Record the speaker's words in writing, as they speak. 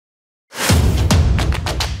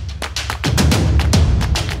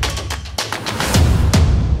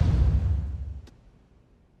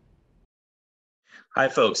Hi,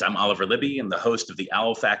 folks. I'm Oliver Libby. I'm the host of The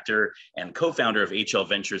Owl Factor and co-founder of HL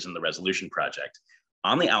Ventures and the Resolution Project.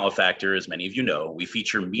 On The Owl Factor, as many of you know, we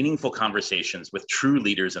feature meaningful conversations with true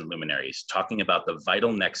leaders and luminaries, talking about the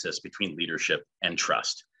vital nexus between leadership and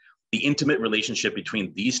trust. The intimate relationship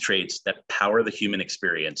between these traits that power the human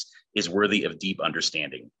experience is worthy of deep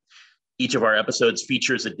understanding. Each of our episodes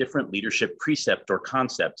features a different leadership precept or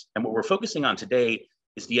concept, and what we're focusing on today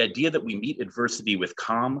is the idea that we meet adversity with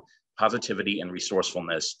calm, positivity, and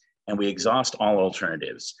resourcefulness, and we exhaust all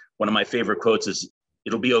alternatives. One of my favorite quotes is,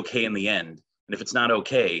 "It'll be okay in the end, and if it's not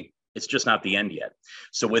okay, it's just not the end yet."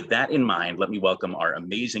 So with that in mind, let me welcome our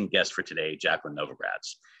amazing guest for today, Jacqueline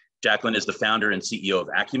Novogratz. Jacqueline is the founder and CEO of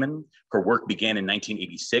Acumen. Her work began in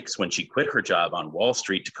 1986 when she quit her job on Wall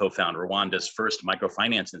Street to co-found Rwanda's first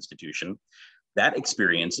microfinance institution. That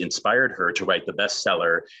experience inspired her to write the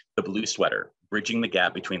bestseller, The Blue Sweater, Bridging the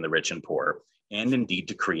Gap Between the Rich and Poor, and indeed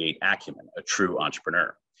to create Acumen, a true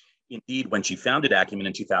entrepreneur. Indeed, when she founded Acumen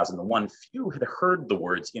in 2001, few had heard the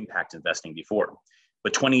words impact investing before.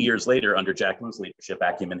 But 20 years later, under Jacqueline's leadership,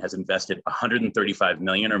 Acumen has invested $135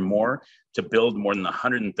 million or more to build more than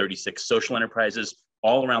 136 social enterprises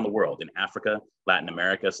all around the world in Africa, Latin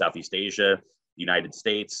America, Southeast Asia, the United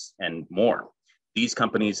States, and more. These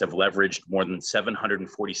companies have leveraged more than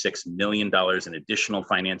 $746 million in additional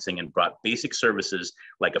financing and brought basic services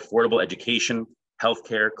like affordable education,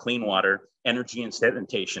 healthcare, clean water, energy, and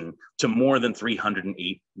sanitation to more than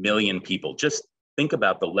 308 million people. Just think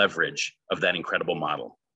about the leverage of that incredible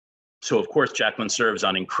model. So, of course, Jacqueline serves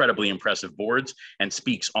on incredibly impressive boards and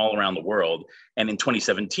speaks all around the world. And in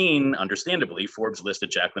 2017, understandably, Forbes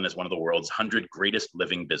listed Jacqueline as one of the world's 100 greatest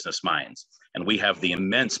living business minds. And we have the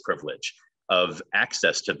immense privilege of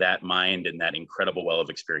access to that mind and that incredible well of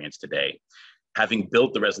experience today. Having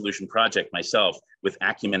built the Resolution Project myself with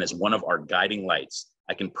Acumen as one of our guiding lights,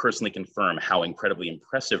 I can personally confirm how incredibly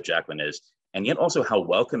impressive Jacqueline is, and yet also how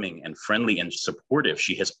welcoming and friendly and supportive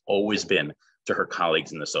she has always been to her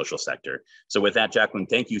colleagues in the social sector. So with that, Jacqueline,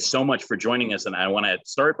 thank you so much for joining us. And I want to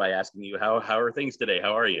start by asking you, how are things today?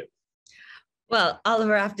 How are you? Well,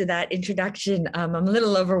 Oliver, after that introduction, I'm a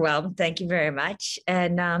little overwhelmed. Thank you very much.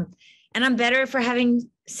 And I'm better for having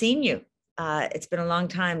seen you. It's been a long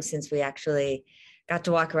time since we actually got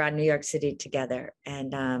to walk around New York City together,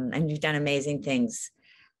 and you've done amazing things,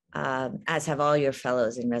 as have all your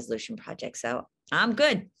fellows in Resolution Project. So I'm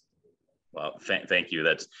good. Well, thank you.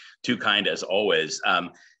 That's too kind as always.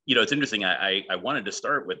 It's interesting. I wanted to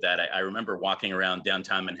start with that. I remember walking around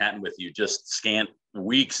downtown Manhattan with you just scant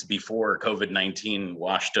weeks before COVID-19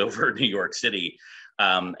 washed over New York City.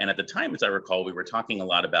 And at the time, as I recall, we were talking a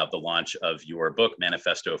lot about the launch of your book,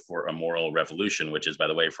 Manifesto for a Moral Revolution, which is, by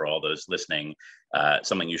the way, for all those listening,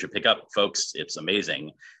 something you should pick up, folks. It's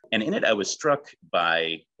amazing. And in it, I was struck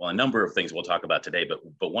by, well, a number of things we'll talk about today,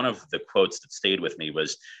 but one of the quotes that stayed with me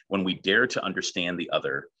was, "When we dare to understand the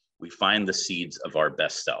other, we find the seeds of our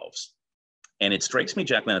best selves." And it strikes me,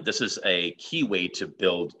 Jacqueline, that this is a key way to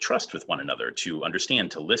build trust with one another, to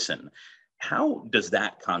understand, to listen. How does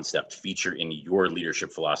that concept feature in your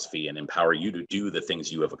leadership philosophy and empower you to do the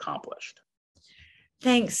things you have accomplished?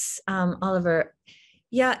 Thanks, Oliver.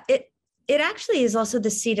 Yeah, it actually is also the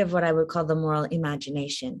seed of what I would call the moral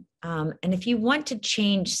imagination. And if you want to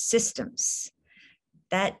change systems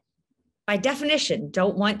that, by definition,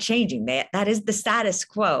 don't want changing, that is the status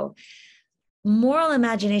quo, moral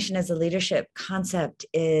imagination as a leadership concept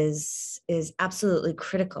is absolutely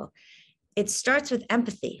critical. It starts with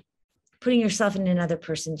empathy, putting yourself in another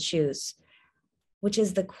person's shoes, which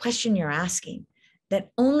is the question you're asking,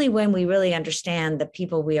 that only when we really understand the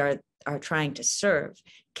people we are trying to serve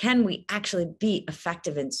can we actually be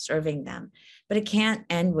effective in serving them. But it can't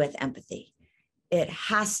end with empathy. It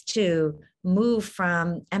has to move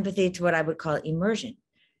from empathy to what I would call immersion.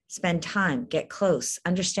 Spend time, get close,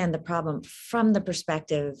 understand the problem from the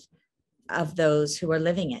perspective of those who are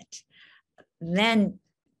living it. Then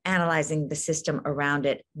analyzing the system around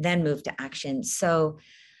it, then move to action. So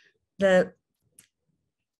the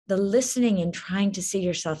listening and trying to see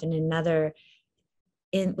yourself in another,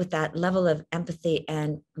 with that level of empathy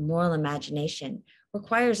and moral imagination,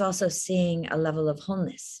 requires also seeing a level of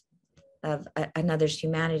wholeness of another's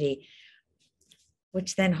humanity,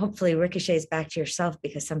 which then hopefully ricochets back to yourself,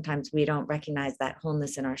 because sometimes we don't recognize that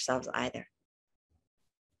wholeness in ourselves either.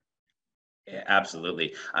 Yeah,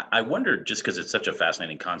 absolutely. I wonder, just because it's such a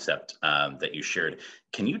fascinating concept that you shared,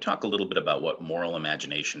 can you talk a little bit about what moral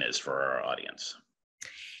imagination is for our audience?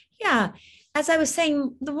 Yeah, as I was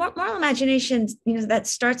saying, the moral imagination, that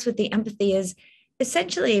starts with the empathy, is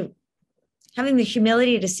essentially having the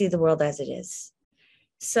humility to see the world as it is.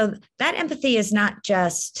 So that empathy is not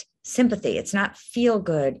just sympathy. It's not feel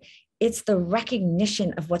good. It's the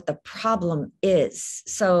recognition of what the problem is.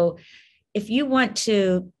 So if you want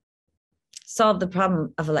to solve the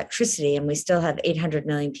problem of electricity, and we still have 800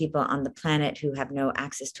 million people on the planet who have no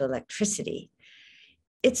access to electricity,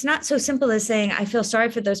 it's not so simple as saying, I feel sorry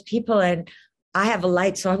for those people and I have a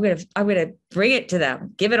light, so I'm going to bring it to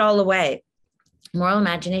them, give it all away. Moral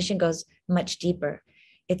imagination goes much deeper.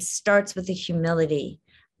 It starts with the humility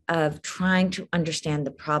of trying to understand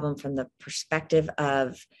the problem from the perspective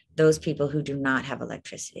of those people who do not have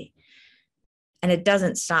electricity. And it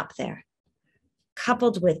doesn't stop there.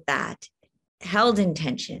 Coupled with that, held in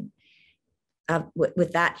tension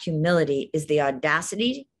with that humility is the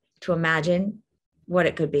audacity to imagine what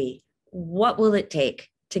it could be. What will it take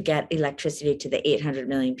to get electricity to the 800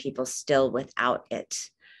 million people still without it?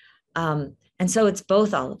 And so it's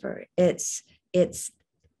both, Oliver. It's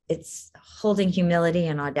holding humility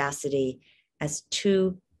and audacity as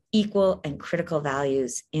two equal and critical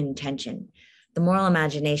values in tension. The moral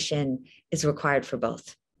imagination is required for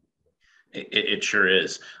both. It sure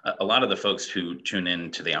is. A lot of the folks who tune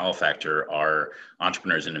in to the Owl Factor are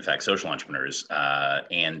entrepreneurs and, in fact, social entrepreneurs.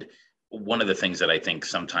 And one of the things that I think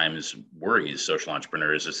sometimes worries social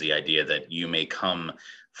entrepreneurs is the idea that you may come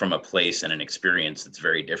from a place and an experience that's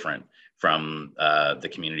very different from the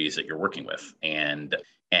communities that you're working with. And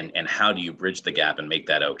how do you bridge the gap and make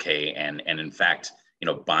that okay? And in fact,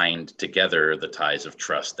 bind together the ties of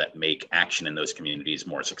trust that make action in those communities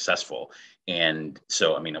more successful. And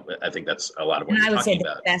so, I think that's a lot of what you're talking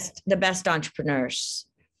about. The best entrepreneurs,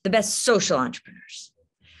 the best social entrepreneurs,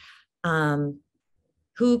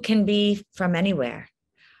 who can be from anywhere,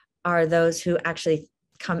 are those who actually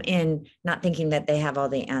come in not thinking that they have all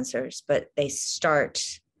the answers, but they start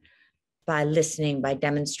by listening, by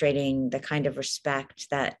demonstrating the kind of respect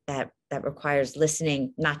that requires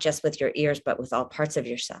listening, not just with your ears, but with all parts of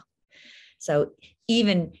yourself. So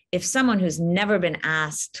even if someone who's never been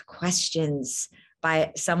asked questions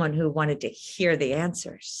by someone who wanted to hear the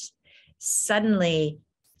answers suddenly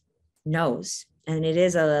knows, and it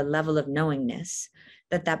is a level of knowingness,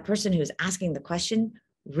 that person who's asking the question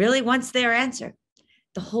really wants their answer,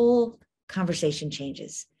 the whole conversation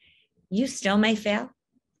changes. You still may fail,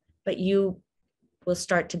 but you will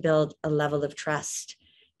start to build a level of trust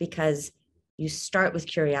because you start with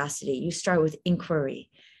curiosity, you start with inquiry,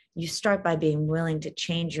 you start by being willing to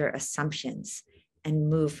change your assumptions and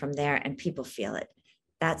move from there, and people feel it.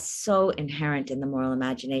 That's so inherent in the moral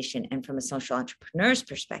imagination. And from a social entrepreneur's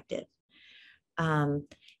perspective,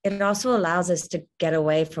 it also allows us to get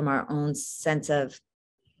away from our own sense of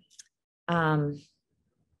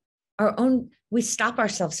we stop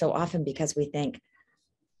ourselves so often because we think,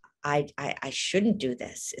 I shouldn't do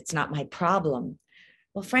this. It's not my problem.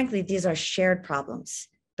 Well, frankly, these are shared problems.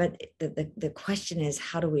 But the question is,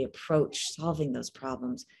 how do we approach solving those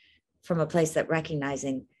problems from a place that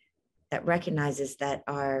recognizes that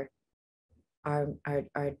our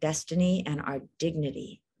destiny and our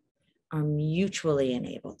dignity are mutually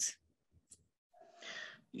enabled?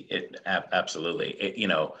 Absolutely.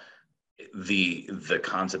 The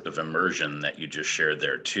concept of immersion that you just shared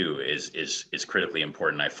there too is critically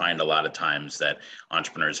important. I find a lot of times that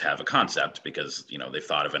entrepreneurs have a concept because they've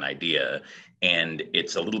thought of an idea, and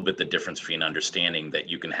it's a little bit the difference between understanding that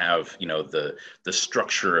you can have the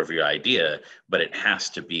structure of your idea, but it has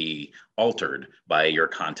to be altered by your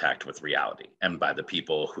contact with reality and by the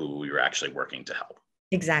people who you're actually working to help.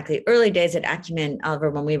 Exactly. Early days at Acumen,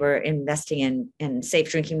 Oliver, when we were investing in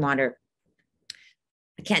safe drinking water,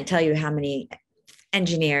 I can't tell you how many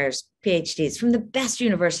engineers, PhDs from the best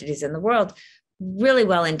universities in the world, really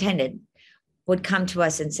well-intended, would come to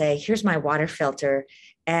us and say, here's my water filter,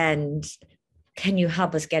 and can you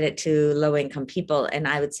help us get it to low-income people? And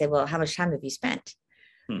I would say, well, how much time have you spent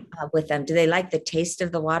with them? Do they like the taste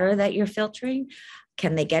of the water that you're filtering?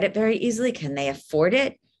 Can they get it very easily? Can they afford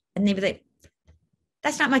it? And they'd be like,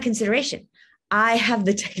 that's not my consideration. I have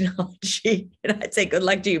the technology. And I'd say, good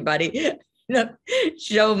luck to you, buddy.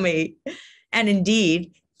 Show me. And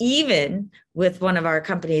indeed, even with one of our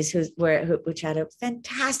companies which had a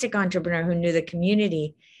fantastic entrepreneur who knew the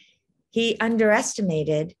community, he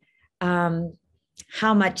underestimated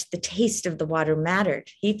how much the taste of the water mattered.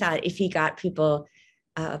 He thought if he got people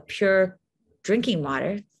pure drinking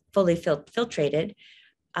water, fully filtrated,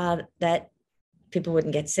 that people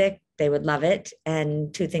wouldn't get sick, they would love it.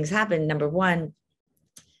 And two things happened. Number one,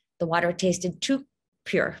 the water tasted too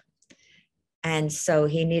pure. And so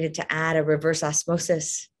he needed to add a reverse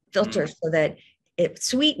osmosis filter so that it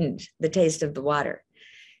sweetened the taste of the water.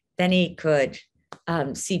 Then he could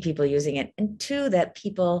see people using it. And 2, that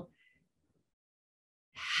people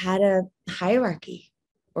had a hierarchy.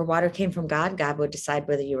 or water came from God, God would decide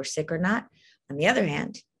whether you were sick or not. On the other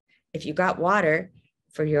hand, if you got water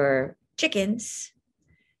for your chickens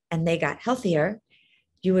and they got healthier,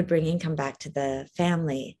 you would bring income back to the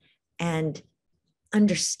family. And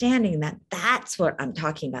understanding that that's what I'm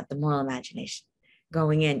talking about, the moral imagination,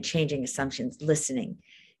 going in, changing assumptions, listening,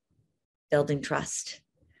 building trust,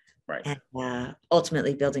 Right. and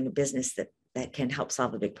ultimately building a business that can help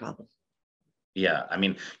solve a big problem. Yeah, I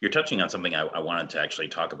mean, you're touching on something I wanted to actually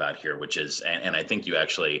talk about here, which is, and I think you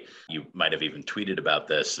might have even tweeted about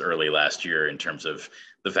this early last year in terms of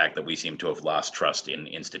the fact that we seem to have lost trust in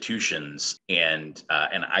institutions. And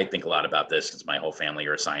I think a lot about this because my whole family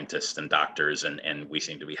are scientists and doctors, and we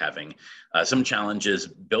seem to be having some challenges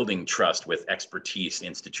building trust with expertise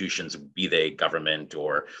institutions, be they government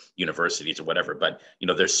or universities or whatever. But,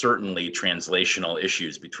 there's certainly translational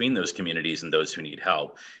issues between those communities and those who need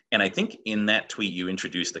help. And I think in that tweet, you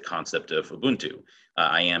introduced the concept of Ubuntu.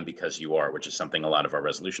 I am because you are, which is something a lot of our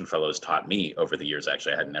resolution fellows taught me over the years.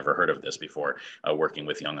 Actually, I had never heard of this before, working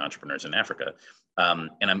with young entrepreneurs in Africa.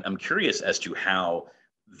 And I'm curious as to how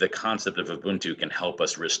the concept of Ubuntu can help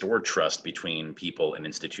us restore trust between people and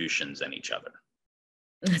institutions and each other.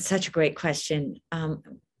 That's such a great question.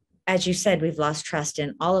 As you said, we've lost trust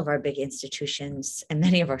in all of our big institutions and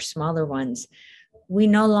many of our smaller ones. We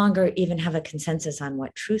no longer even have a consensus on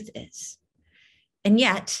what truth is. And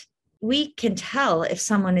yet we can tell if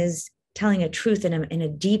someone is telling a truth in a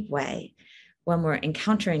deep way when we're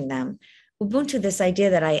encountering them. Ubuntu, this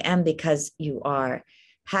idea that I am because you are,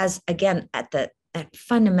 has, again, at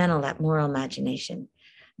fundamental, that moral imagination,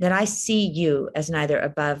 that I see you as neither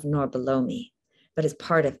above nor below me, but as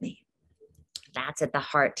part of me. That's at the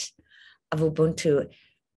heart of Ubuntu.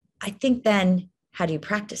 I think then, how do you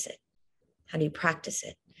practice it? How do you practice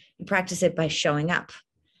it? You practice it by showing up,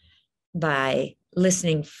 by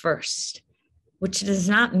listening first, which does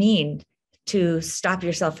not mean to stop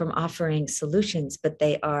yourself from offering solutions, but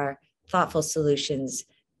they are thoughtful solutions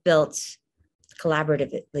built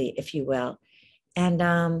collaboratively, if you will, and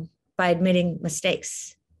by admitting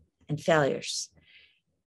mistakes and failures,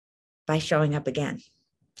 by showing up again.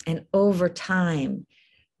 And over time,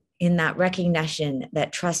 in that recognition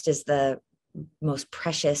that trust is the most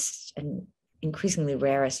precious and increasingly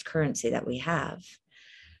rarest currency that we have,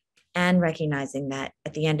 and recognizing that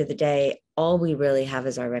at the end of the day, all we really have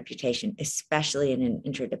is our reputation, especially in an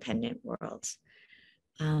interdependent world.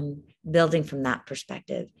 Building from that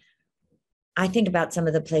perspective, I think about some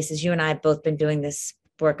of the places you and I have both been doing this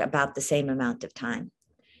work about the same amount of time.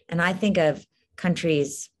 And I think of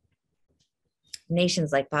countries,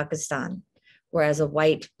 nations like Pakistan, where as a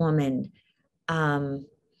white woman, I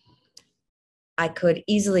could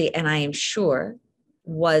easily, and I am sure,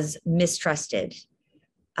 was mistrusted,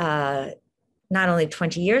 not only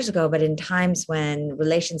 20 years ago, but in times when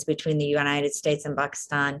relations between the United States and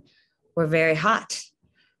Pakistan were very hot.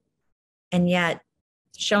 And yet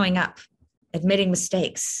showing up, admitting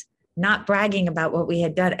mistakes, not bragging about what we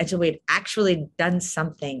had done until we had actually done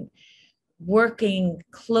something, working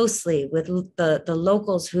closely with the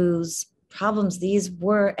locals whose problems these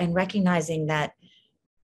were, and recognizing that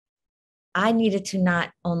I needed to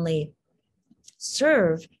not only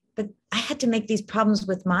serve, but I had to make these problems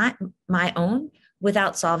with my own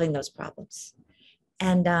without solving those problems.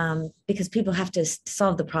 And because people have to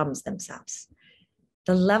solve the problems themselves.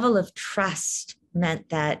 The level of trust meant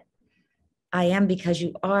that I am because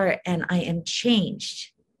you are, and I am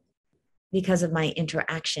changed because of my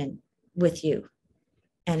interaction with you.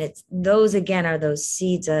 And it's those, again, are those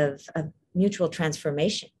seeds of mutual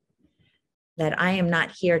transformation, that I am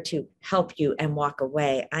not here to help you and walk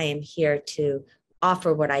away. I am here to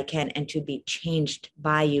offer what I can and to be changed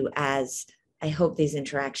by you, as I hope these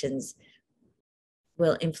interactions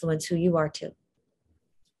will influence who you are too.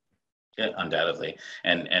 Yeah, undoubtedly.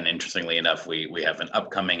 And interestingly enough, we have an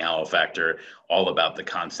upcoming Owl Factor all about the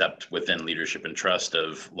concept within leadership and trust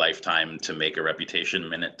of lifetime to make a reputation,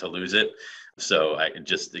 minute to lose it. So I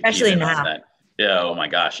just Especially now. on that. Yeah, oh my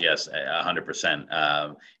gosh, yes,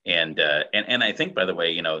 100%. And I think, by the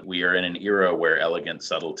way, we are in an era where elegant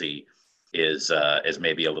subtlety is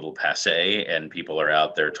maybe a little passé, and people are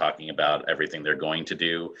out there talking about everything they're going to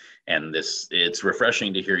do. And it's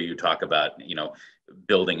refreshing to hear you talk about,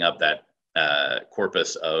 building up that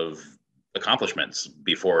corpus of accomplishments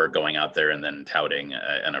before going out there and then touting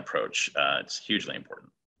an approach. It's hugely important.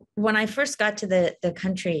 When I first got to the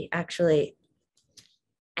country, actually,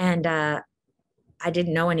 and I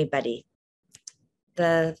didn't know anybody,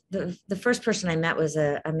 the first person I met was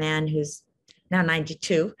a man who's now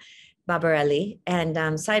 92, Babar Ali.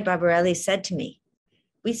 And Syed Babar Ali said to me,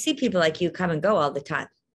 "We see people like you come and go all the time.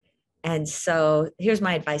 And so here's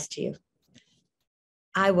my advice to you.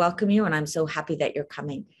 I welcome you and I'm so happy that you're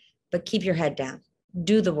coming, but keep your head down,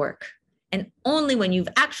 do the work. And only when you've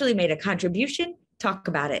actually made a contribution, talk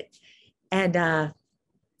about it. And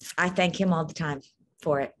I thank him all the time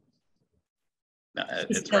for it. No,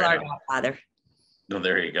 He's it's still right our on. godfather. No,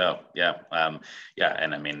 there you go. Yeah. Yeah.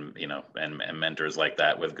 And I mean, and mentors like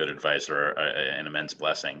that with good advice are an immense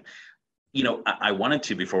blessing. I wanted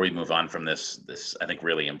to, before we move on from this, I think,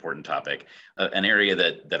 really important topic, an area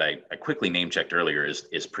that I quickly name checked earlier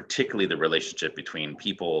is particularly the relationship between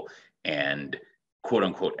people and quote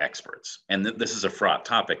unquote experts. And this is a fraught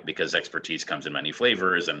topic because expertise comes in many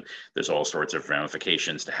flavors and there's all sorts of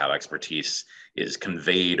ramifications to how expertise is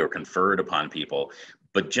conveyed or conferred upon people.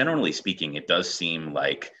 But generally speaking, it does seem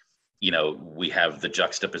like, we have the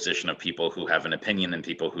juxtaposition of people who have an opinion and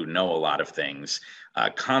people who know a lot of things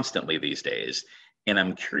constantly these days. And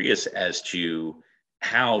I'm curious as to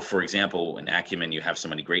how, for example, in Acumen, you have so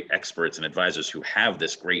many great experts and advisors who have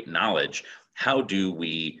this great knowledge. How do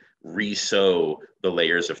we resow the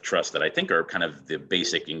layers of trust that I think are kind of the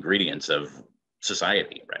basic ingredients of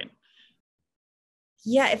society, right?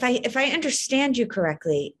 Yeah, if I understand you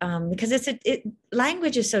correctly, because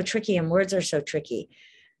language is so tricky and words are so tricky.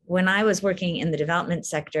 When I was working in the development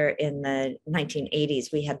sector in the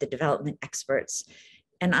 1980s, we had the development experts,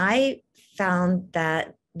 and I found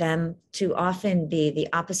that them to often be the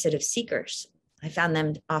opposite of seekers. I found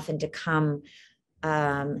them often to come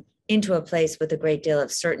into a place with a great deal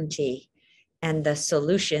of certainty and the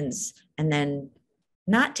solutions, and then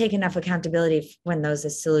not take enough accountability when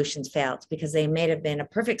those solutions failed, because they may have been a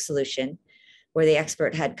perfect solution where the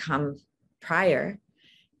expert had come prior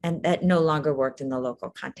and that no longer worked in the local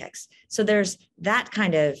context. So there's that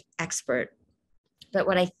kind of expert. But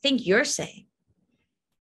what I think you're saying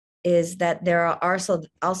is that there are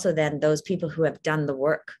also then those people who have done the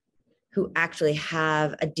work, who actually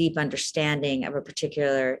have a deep understanding of a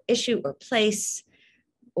particular issue or place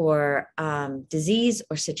or disease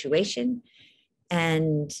or situation.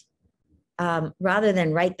 And rather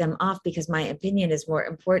than write them off because my opinion is more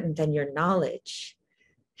important than your knowledge,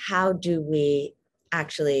 how do we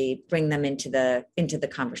actually bring them into the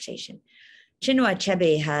conversation? Chinua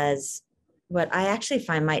Achebe has what I actually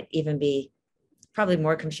find might even be probably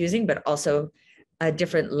more confusing, but also a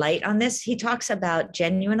different light on this. He talks about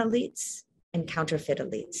genuine elites and counterfeit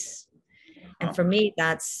elites. And for me,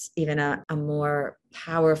 that's even a more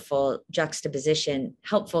powerful juxtaposition,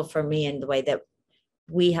 helpful for me in the way that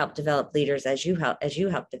we help develop leaders as you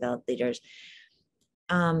help develop leaders.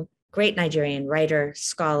 Great Nigerian writer,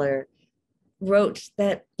 scholar, wrote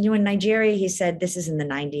that, in Nigeria, he said, this is in the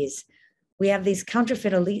 90s, we have these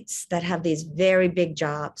counterfeit elites that have these very big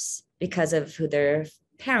jobs because of who their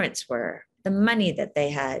parents were, the money that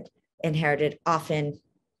they had inherited, often,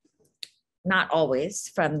 not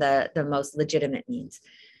always, from the most legitimate means.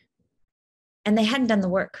 And they hadn't done the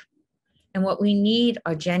work. And what we need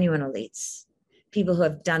are genuine elites, people who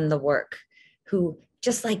have done the work, who,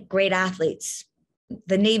 just like great athletes,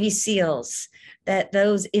 the Navy SEALs, that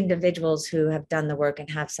those individuals who have done the work and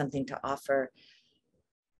have something to offer.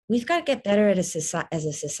 We've got to get better as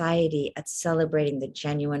a society at celebrating the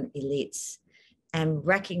genuine elites and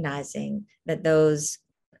recognizing that those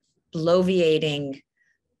bloviating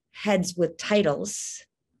heads with titles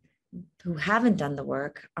who haven't done the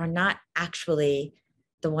work are not actually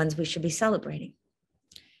the ones we should be celebrating.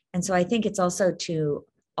 And so I think it's also to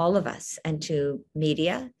all of us and to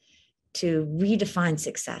media to redefine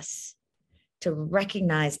success, to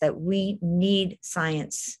recognize that we need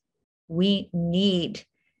science. We need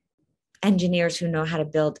engineers who know how to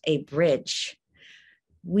build a bridge.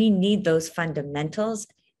 We need those fundamentals,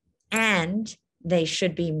 and they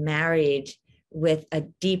should be married with a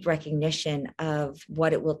deep recognition of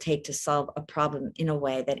what it will take to solve a problem in a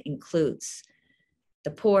way that includes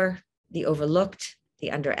the poor, the overlooked,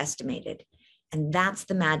 the underestimated. And that's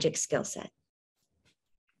the magic skill set.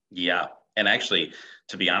 Yeah. And actually,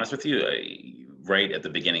 to be honest with you, right at the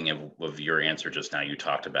beginning of your answer just now, you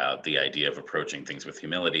talked about the idea of approaching things with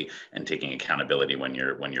humility and taking accountability when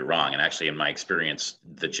you're wrong. And actually, in my experience,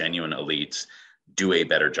 the genuine elites do a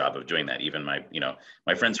better job of doing that. Even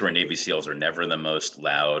my friends who are Navy SEALs are never the most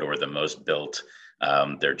loud or the most built.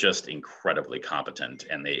 They're just incredibly competent,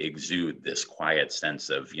 and they exude this quiet sense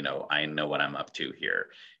of, I know what I'm up to here.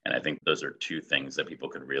 And I think those are two things that people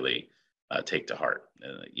could really take to heart,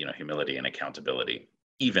 humility and accountability,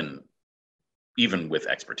 even with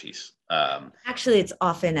expertise. Actually, it's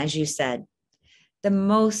often, as you said, the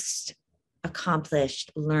most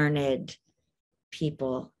accomplished, learned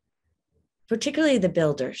people, particularly the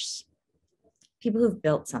builders, people who've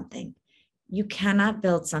built something. you cannot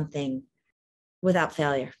build something without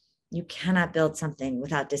failure. You cannot build something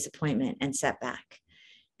without disappointment and setback.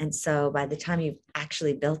 And so by the time you've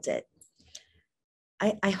actually built it,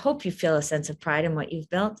 I hope you feel a sense of pride in what you've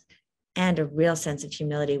built and a real sense of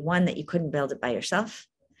humility. One, that you couldn't build it by yourself.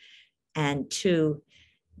 And two,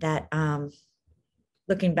 that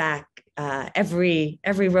looking back, every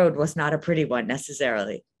road was not a pretty one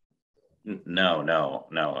necessarily. No.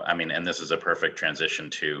 I mean, and this is a perfect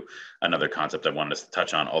transition to another concept I wanted to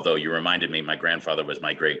touch on. Although you reminded me, my grandfather was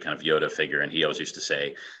my great kind of Yoda figure, and he always used to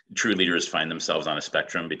say, true leaders find themselves on a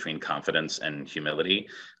spectrum between confidence and humility.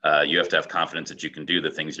 You have to have confidence that you can do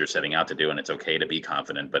the things you're setting out to do, and it's okay to be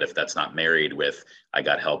confident. But if that's not married with, I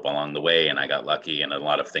got help along the way, and I got lucky, and a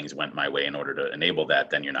lot of things went my way in order to enable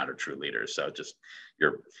that, then you're not a true leader. So just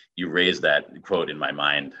you raised that quote in my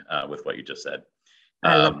mind with what you just said.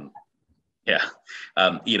 I love Yeah.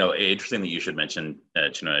 Interesting that you should mention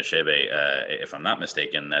Chinua Achebe. If I'm not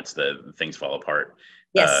mistaken, that's the Things Fall Apart.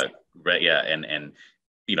 Yes. Right. Yeah. And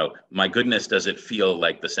my goodness, does it feel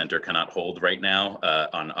like the center cannot hold right now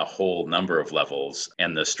on a whole number of levels,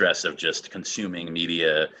 and the stress of just consuming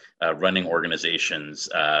media, running organizations,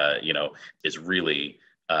 is really,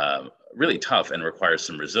 really tough and requires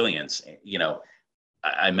some resilience.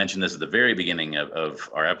 I mentioned this at the very beginning of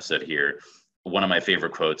our episode here. One of my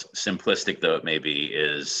favorite quotes, simplistic though it may be,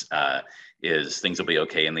 is things will be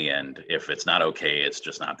okay in the end. If it's not okay, it's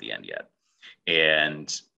just not the end yet.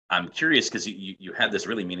 And I'm curious because you had this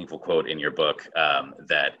really meaningful quote in your book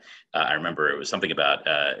that I remember. It was something about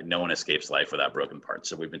no one escapes life without broken parts.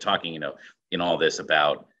 So we've been talking, in all this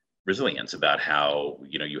about resilience, about how,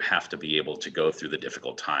 you have to be able to go through the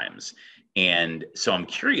difficult times. And so I'm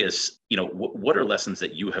curious, what are lessons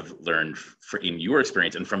that you have learned in your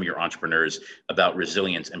experience and from your entrepreneurs about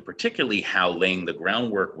resilience, and particularly how laying the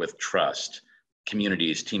groundwork with trust,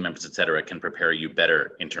 communities, team members, et cetera, can prepare you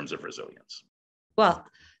better in terms of resilience? Well,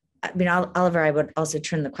 I mean, Oliver, I would also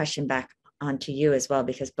turn the question back onto you as well,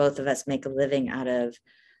 because both of us make a living out of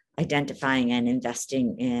identifying and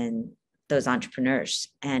investing in those entrepreneurs.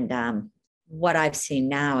 And what I've seen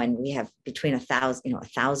now, and we have between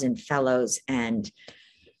 1,000 fellows and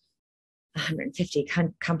 150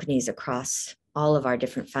 companies across all of our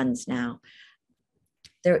different funds now.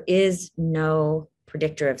 There is no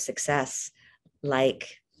predictor of success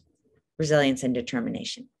like resilience and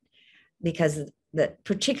determination, because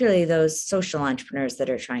particularly those social entrepreneurs that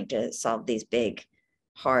are trying to solve these big,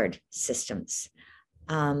 hard systems.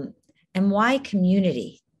 And why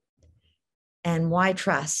community and why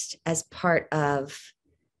trust as part of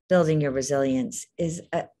building your resilience is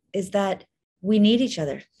that we need each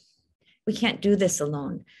other. We can't do this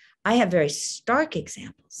alone. I have very stark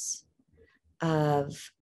examples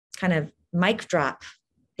of kind of mic drop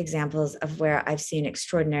examples of where I've seen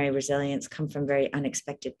extraordinary resilience come from very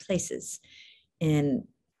unexpected places. And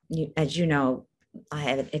as you know, I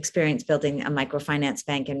had experience building a microfinance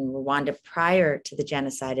bank in Rwanda prior to the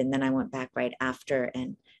genocide, and then I went back right after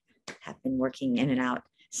and have been working in and out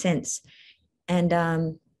since. And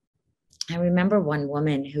I remember one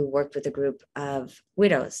woman who worked with a group of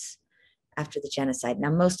widows after the genocide. Now,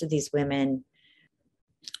 many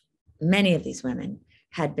of these women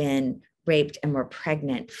had been raped and were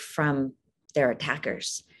pregnant from their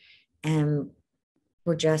attackers, and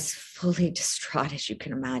were just fully distraught, as you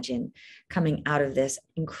can imagine, coming out of this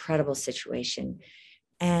incredible situation.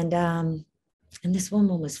 And this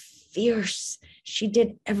woman was fierce. She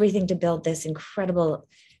did everything to build this incredible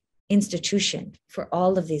institution for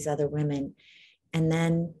all of these other women. And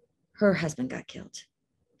then her husband got killed,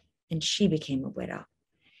 and she became a widow.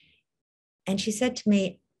 And she said to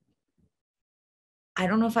me, I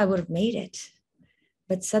don't know if I would have made it,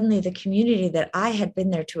 but suddenly the community that I had been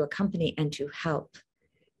there to accompany and to help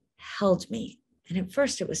held me. And at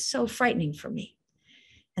first it was so frightening for me.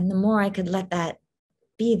 And the more I could let that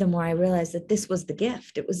be, the more I realized that this was the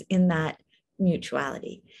gift. It was in that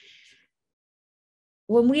mutuality.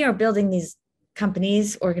 When we are building these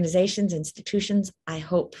companies, organizations, institutions, I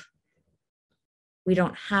hope we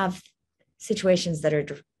don't have situations that are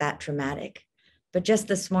that traumatic. But just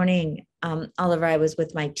this morning, Oliver, I was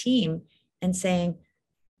with my team and saying,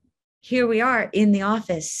 here we are in the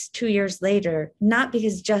office 2 years later, not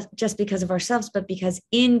because just because of ourselves, but because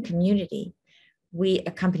in community, we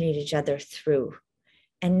accompanied each other through.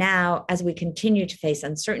 And now, as we continue to face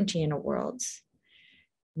uncertainty in our worlds,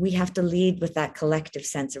 we have to lead with that collective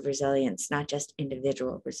sense of resilience, not just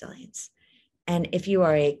individual resilience. And if you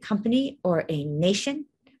are a company or a nation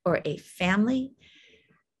or a family,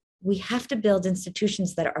 we have to build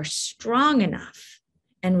institutions that are strong enough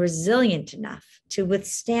and resilient enough to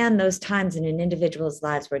withstand those times in an individual's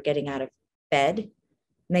lives where getting out of bed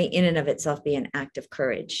may in and of itself be an act of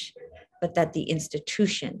courage, but that the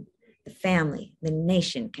institution, the family, the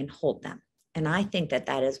nation can hold them. And I think that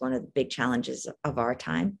that is one of the big challenges of our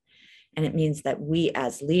time. And it means that we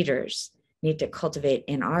as leaders need to cultivate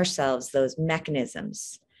in ourselves those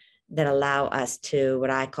mechanisms that allow us to, what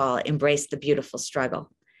I call, embrace the beautiful struggle.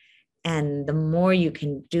 And the more you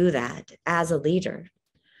can do that as a leader,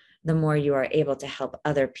 the more you are able to help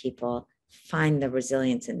other people find the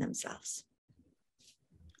resilience in themselves.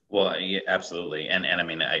 Well, yeah, absolutely. And I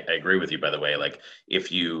mean, I agree with you, by the way. Like,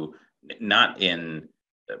 if you, not in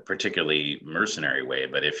a particularly mercenary way,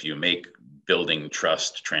 but if you make building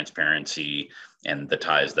trust, transparency, and the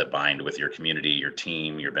ties that bind with your community, your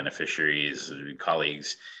team, your beneficiaries,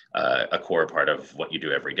 colleagues, a core part of what you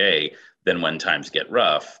do every day, then when times get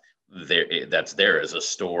rough, that's there as a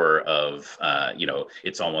store of,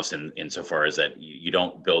 it's almost insofar as that you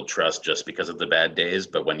don't build trust just because of the bad days,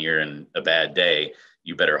 but when you're in a bad day,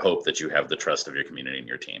 you better hope that you have the trust of your community and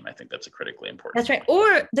your team. I think that's a critically important. That's right.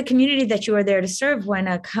 Or the community that you are there to serve. When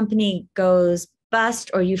a company goes bust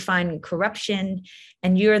or you find corruption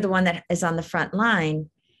and you're the one that is on the front line,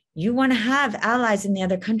 you want to have allies in the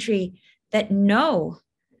other country that know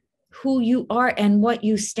who you are and what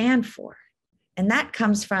you stand for. And that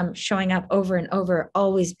comes from showing up over and over,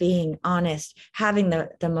 always being honest, having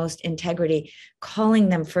the most integrity, calling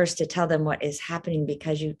them first to tell them what is happening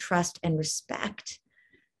because you trust and respect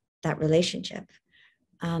that relationship.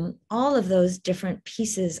 All of those different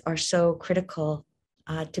pieces are so critical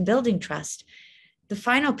to building trust. The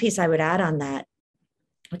final piece I would add on that,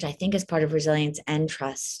 which I think is part of resilience and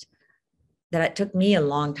trust, that it took me a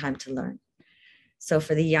long time to learn. So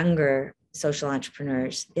for the younger social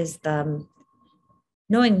entrepreneurs, is the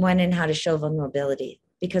knowing when and how to show vulnerability.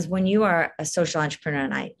 Because when you are a social entrepreneur,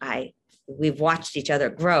 and we've watched each other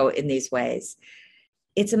grow in these ways,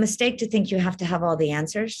 it's a mistake to think you have to have all the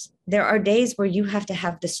answers. There are days where you have to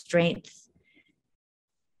have the strength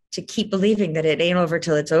to keep believing that it ain't over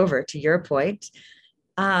till it's over, to your point,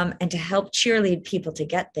 and to help cheerlead people to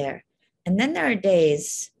get there. And then there are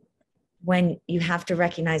days when you have to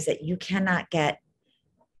recognize that you cannot get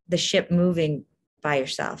the ship moving by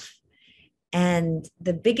yourself. And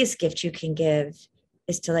the biggest gift you can give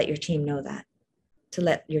is to let your team know that, to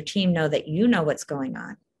let your team know that you know what's going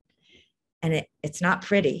on. And it's not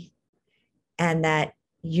pretty. And that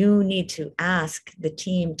you need to ask the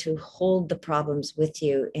team to hold the problems with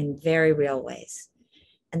you in very real ways.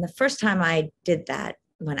 And the first time I did that,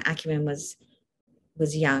 when Acumen was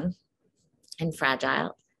young and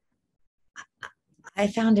fragile, I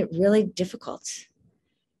found it really difficult.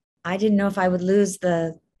 I didn't know if I would lose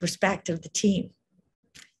the respect of the team.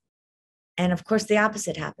 And of course, the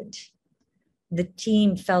opposite happened. The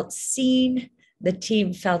team felt seen, the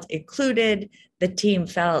team felt included, the team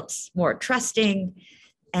felt more trusting,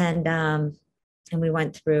 and we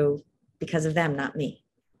went through because of them, not me.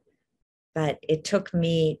 But it took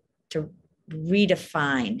me to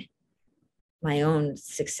redefine my own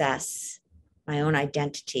success, my own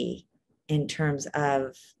identity in terms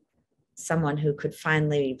of someone who could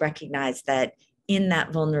finally recognize that in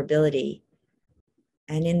that vulnerability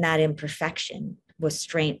and in that imperfection was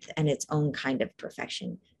strength and its own kind of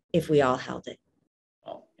perfection if we all held it.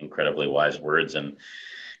 Well, incredibly wise words and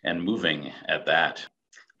moving at that.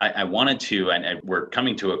 I wanted to, and we're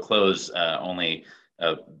coming to a close only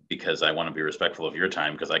because I want to be respectful of your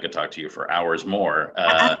time, because I could talk to you for hours more.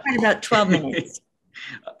 I've got about 12 minutes.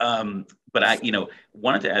 But I,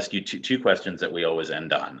 wanted to ask you two questions that we always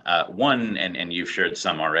end on. One, and you've shared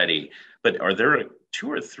some already, but are there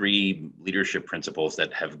 2 or 3 leadership principles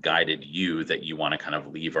that have guided you that you want to kind of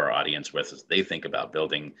leave our audience with as they think about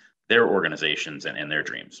building their organizations and their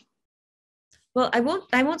dreams? Well, I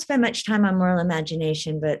won't spend much time on moral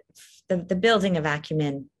imagination, but the building of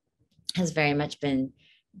Acumen has very much been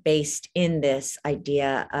based in this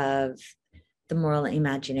idea of the moral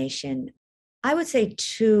imagination. I would say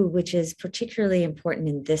 2, which is particularly important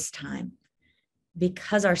in this time,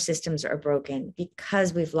 because our systems are broken,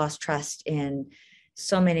 because we've lost trust in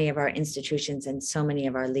so many of our institutions and so many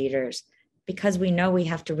of our leaders, because we know we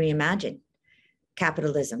have to reimagine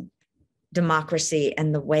capitalism, democracy,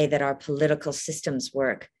 and the way that our political systems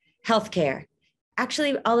work, healthcare.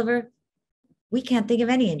 Actually, Oliver, we can't think of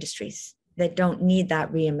any industries that don't need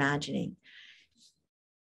that reimagining.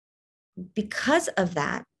 Because of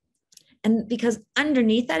that, and because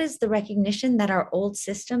underneath that is the recognition that our old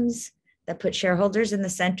systems that put shareholders in the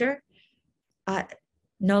center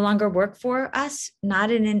no longer work for us,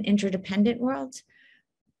 not in an interdependent world.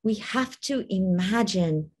 We have to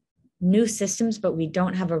imagine new systems, but we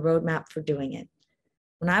don't have a roadmap for doing it.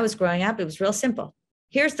 When I was growing up, it was real simple.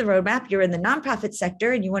 here's the roadmap. You're in the nonprofit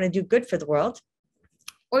sector and you want to do good for the world,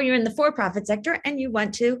 or you're in the for-profit sector and you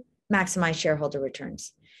want to maximize shareholder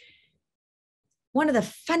returns. One of the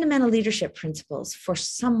fundamental leadership principles for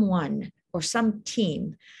someone or some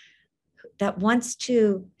team that wants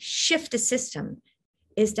to shift a system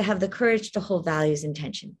is to have the courage to hold values in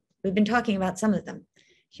tension. We've been talking about some of them: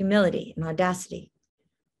 humility and audacity.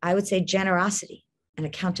 I would say generosity and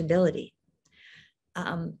accountability.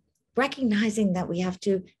 Recognizing that we have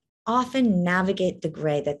to often navigate the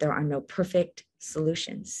gray, that there are no perfect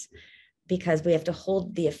solutions, because we have to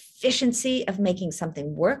hold the efficiency of making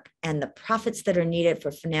something work and the profits that are needed for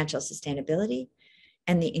financial sustainability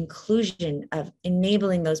and the inclusion of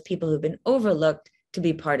enabling those people who've been overlooked to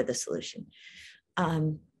be part of the solution.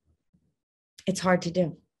 It's hard to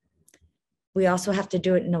do. We also have to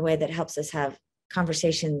do it in a way that helps us have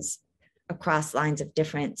conversations across lines of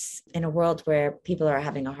difference in a world where people are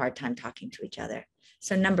having a hard time talking to each other.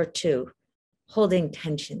 So number 2, holding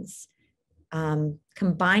tensions.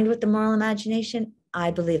 Combined with the moral imagination,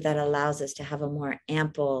 I believe that allows us to have a more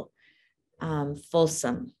ample,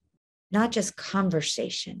 fulsome, not just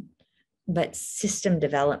conversation, but system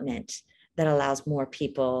development that allows more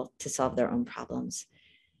people to solve their own problems.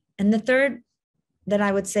 And the third that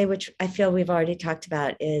I would say, which I feel we've already talked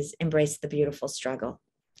about, is embrace the beautiful struggle.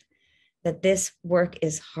 That this work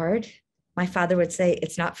is hard. My father would say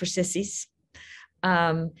it's not for sissies,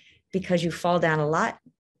 because you fall down a lot,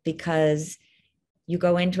 because you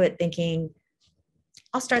go into it thinking,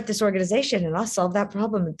 I'll start this organization and I'll solve that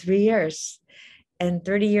problem in 3 years. And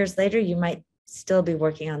 30 years later, you might still be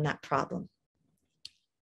working on that problem.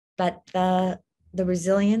 But the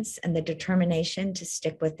resilience and the determination to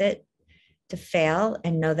stick with it, to fail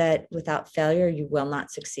and know that without failure, you will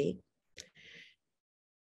not succeed.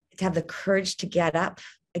 To have the courage to get up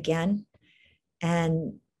again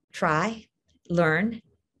and try, learn,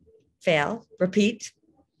 fail, repeat.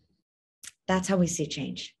 That's how we see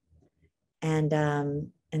change. And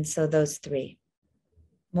so those 3: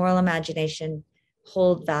 moral imagination,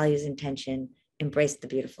 hold values in tension, embrace the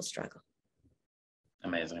beautiful struggle.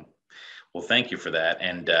 Amazing. Well, thank you for that.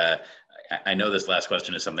 And I know this last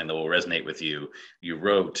question is something that will resonate with you. You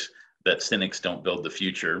wrote that cynics don't build the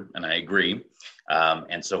future, and I agree.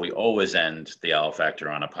 And so we always end the Owl Factor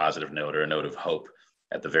on a positive note, or a note of hope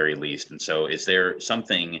at the very least. And so is there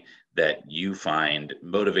something that you find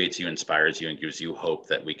motivates you, inspires you, and gives you hope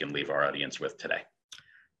that we can leave our audience with today?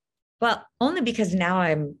 Well, only because now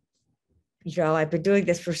I've been doing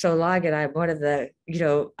this for so long and I'm one of the,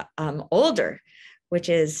 older, which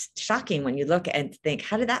is shocking when you look and think,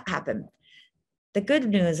 how did that happen? The good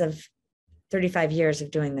news of 35 years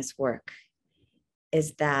of doing this work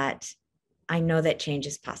is that I know that change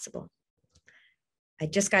is possible. I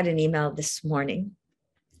just got an email this morning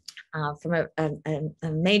from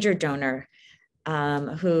a major donor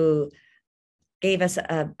who gave us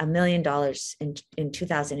 $1 million in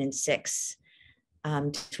 2006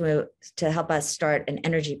 to help us start an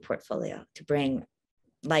energy portfolio to bring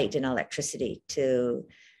light and electricity to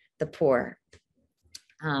the poor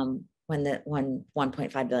when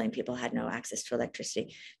 1.5 billion people had no access to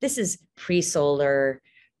electricity. This is pre-solar.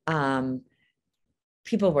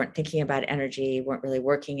 People weren't thinking about energy, weren't really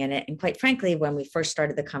working in it. And quite frankly, when we first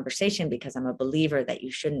started the conversation, because I'm a believer that you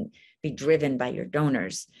shouldn't be driven by your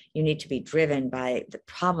donors, you need to be driven by the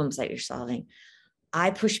problems that you're solving, I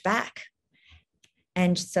pushed back.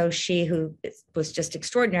 And so she, who was just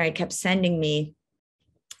extraordinary, kept sending me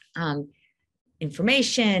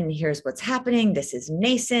information. Here's what's happening. This is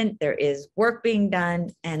nascent. There is work being done.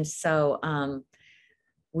 And so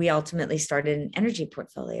we ultimately started an energy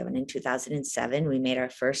portfolio. And in 2007, we made our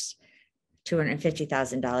first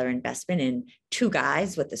 $250,000 investment in 2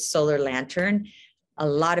 guys with a solar lantern. A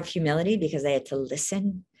lot of humility, because they had to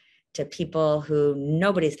listen to people who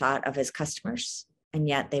nobody thought of as customers, and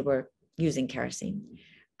yet they were using kerosene.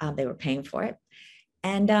 They were paying for it.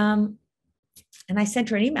 And I sent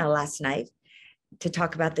her an email last night to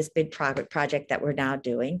talk about this big project that we're now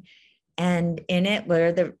doing. And in it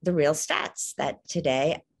were the real stats that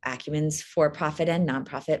today Acumen's for-profit and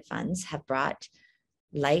nonprofit funds have brought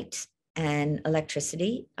light and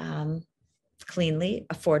electricity cleanly,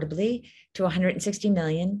 affordably to 160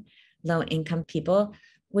 million low-income people,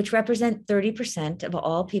 which represent 30% of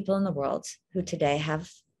all people in the world who today have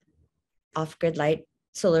off-grid light,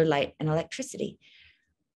 solar light, and electricity.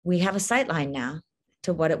 We have a sightline now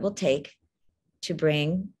to what it will take to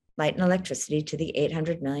bring light and electricity to the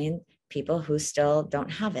 800 million people who still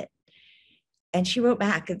don't have it. And she wrote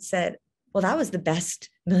back and said, well, that was the best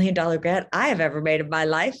 $1 million grant I have ever made in my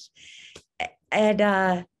life.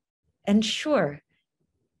 And sure,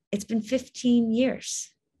 It's been 15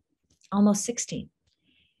 years, almost 16.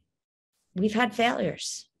 We've had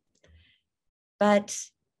failures. But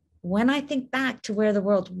when I think back to where the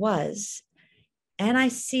world was, and I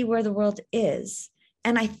see where the world is,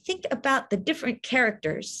 and I think about the different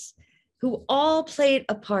characters who all played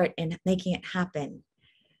a part in making it happen,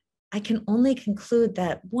 I can only conclude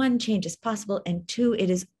that one, change is possible, and two, it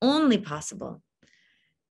is only possible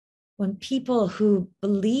when people who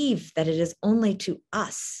believe that it is only to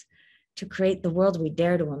us to create the world we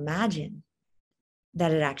dare to imagine,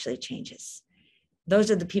 that it actually changes. Those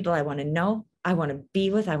are the people I want to know, I want to be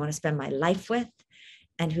with, I want to spend my life with,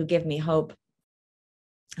 and who give me hope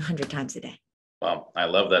 100 times a day. Well, I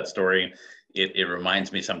love that story. It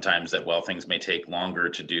reminds me sometimes that while things may take longer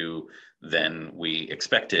to do than we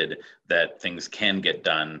expected, that things can get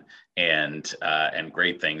done, and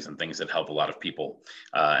great things, and things that help a lot of people.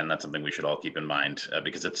 And that's something we should all keep in mind,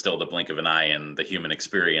 because it's still the blink of an eye in the human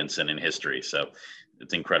experience and in history. So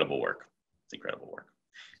it's incredible work. It's incredible work.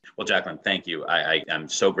 Well, Jacqueline, thank you. I'm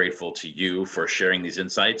so grateful to you for sharing these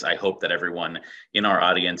insights. I hope that everyone in our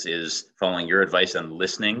audience is following your advice and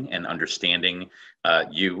listening and understanding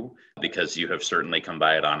you, because you have certainly come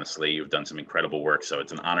by it honestly. You've done some incredible work. So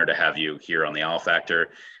it's an honor to have you here on the Owl Factor.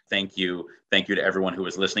 Thank you. Thank you to everyone who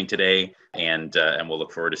was listening today. And we'll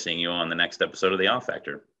look forward to seeing you on the next episode of the Owl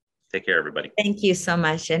Factor. Take care, everybody. Thank you so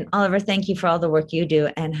much. And Oliver, thank you for all the work you do,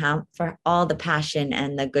 and for all the passion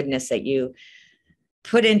and the goodness that you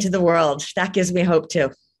put into the world. That gives me hope too.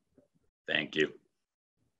 Thank you.